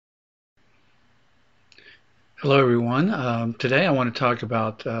Hello, everyone. Today I want to talk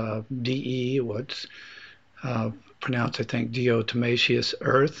about DE, what's pronounced, I think, diatomaceous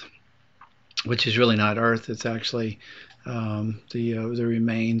earth, which is really not earth. It's actually the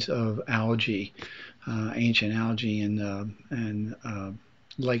remains of algae, ancient algae and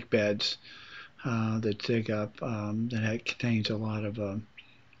lake beds that dig up contains a lot of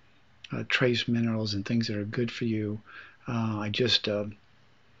trace minerals and things that are good for you.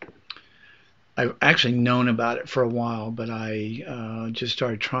 I've actually known about it for a while, but I just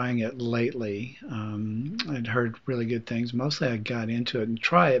started trying it lately. I'd heard really good things. Mostly I got into it and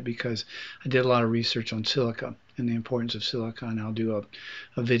try it because I did a lot of research on silica and the importance of silica, and I'll do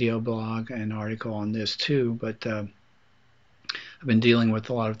a video blog and article on this too. But I've been dealing with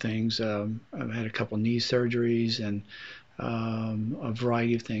a lot of things. I've had a couple knee surgeries and a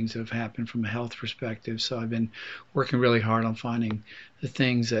variety of things that have happened from a health perspective. So I've been working really hard on finding the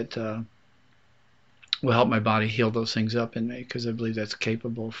things that will help my body heal those things up in me, because I believe that's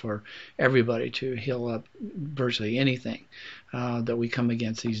capable for everybody to heal up virtually anything that we come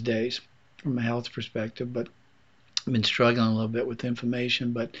against these days from a health perspective. But I've been struggling a little bit with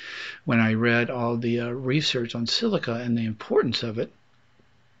inflammation. But when I read all the research on silica and the importance of it,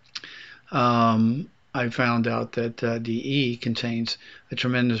 I found out that DE contains a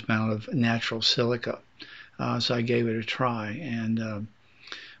tremendous amount of natural silica. So I gave it a try, and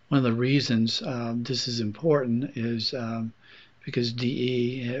one of the reasons this is important is because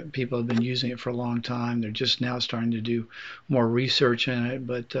DE, people have been using it for a long time. They're just now starting to do more research in it,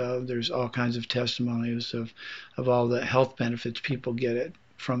 but there's all kinds of testimonies of all the health benefits people get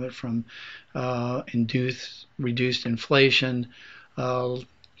from reduced inflation, uh,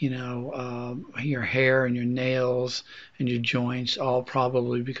 your hair and your nails and your joints, all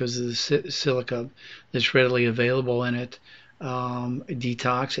probably because of the silica that's readily available in it.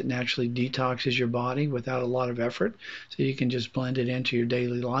 It naturally detoxes your body without a lot of effort, so you can just blend it into your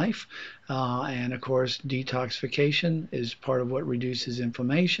daily life. And of course, detoxification is part of what reduces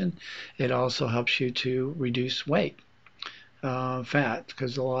inflammation. It also helps you to reduce weight, fat,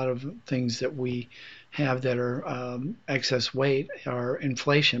 because a lot of things that we have that are excess weight are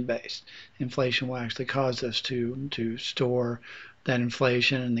inflation based. Inflation will actually cause us to store that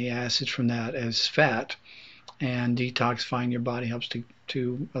inflation and the acids from that as fat, and detoxifying your body helps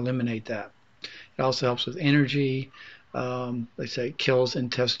to eliminate that. It also helps with energy. They say it kills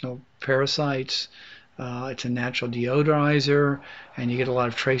intestinal parasites. It's a natural deodorizer, and you get a lot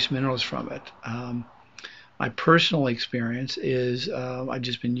of trace minerals from it. My personal experience is I've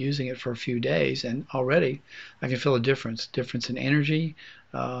just been using it for a few days, and already I can feel a difference in energy,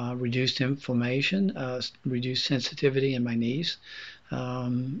 reduced inflammation, reduced sensitivity in my knees.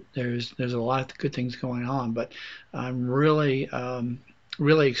 There's a lot of good things going on, but I'm really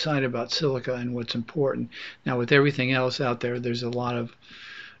excited about silica and what's important. Now, with everything else out there, there's a lot of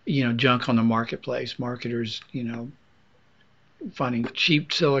junk on the marketplace. Marketers, finding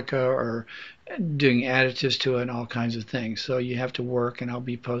cheap silica or doing additives to it and all kinds of things. So you have to work, and I'll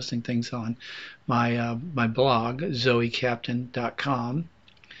be posting things on my blog, zoecaptain.com,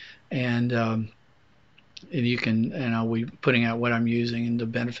 and you can, and I'll be putting out what I'm using and the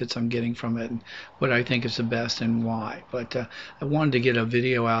benefits I'm getting from it and what I think is the best and why. But I wanted to get a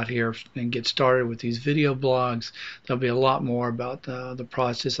video out here and get started with these video blogs. There'll be a lot more about the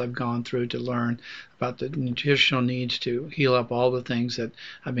process I've gone through to learn about the nutritional needs to heal up all the things that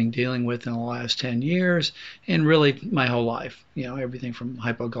I've been dealing with in the last 10 years and really my whole life. Everything from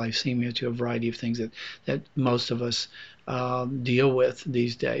hypoglycemia to a variety of things that most of us deal with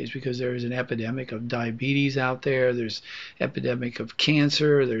these days, because there is an epidemic of diabetes out there. There's epidemic of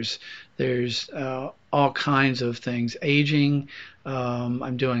cancer. There's all kinds of things. Aging.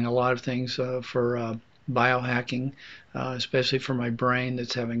 I'm doing a lot of things for biohacking, especially for my brain,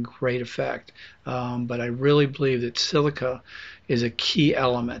 that's having great effect. But I really believe that silica is a key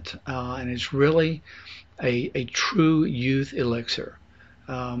element, and it's really a true youth elixir.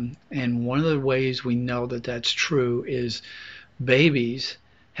 And one of the ways we know that that's true is babies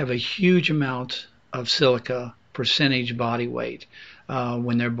have a huge amount of silica percentage body weight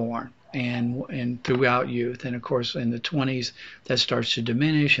when they're born and throughout youth. And of course, in the 20s, that starts to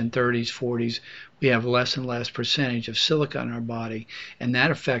diminish. In 30s, 40s, we have less and less percentage of silica in our body. And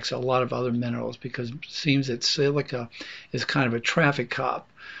that affects a lot of other minerals, because it seems that silica is kind of a traffic cop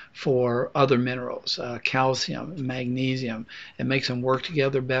for other minerals, calcium, magnesium. It makes them work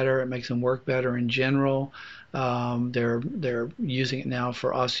together better. It makes them work better in general. They're using it now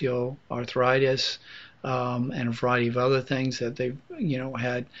for osteoarthritis, and a variety of other things that they've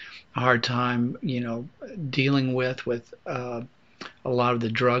had a hard time dealing with a lot of the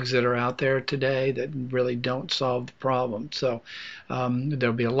drugs that are out there today that really don't solve the problem. So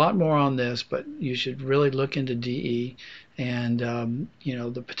there'll be a lot more on this, but you should really look into DE and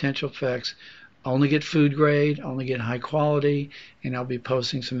the potential effects. Only get food grade, only get high quality, and I'll be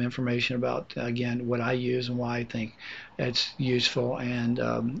posting some information about, again, what I use and why I think it's useful, and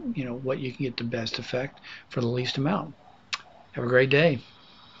what you can get the best effect for the least amount. Have a great day.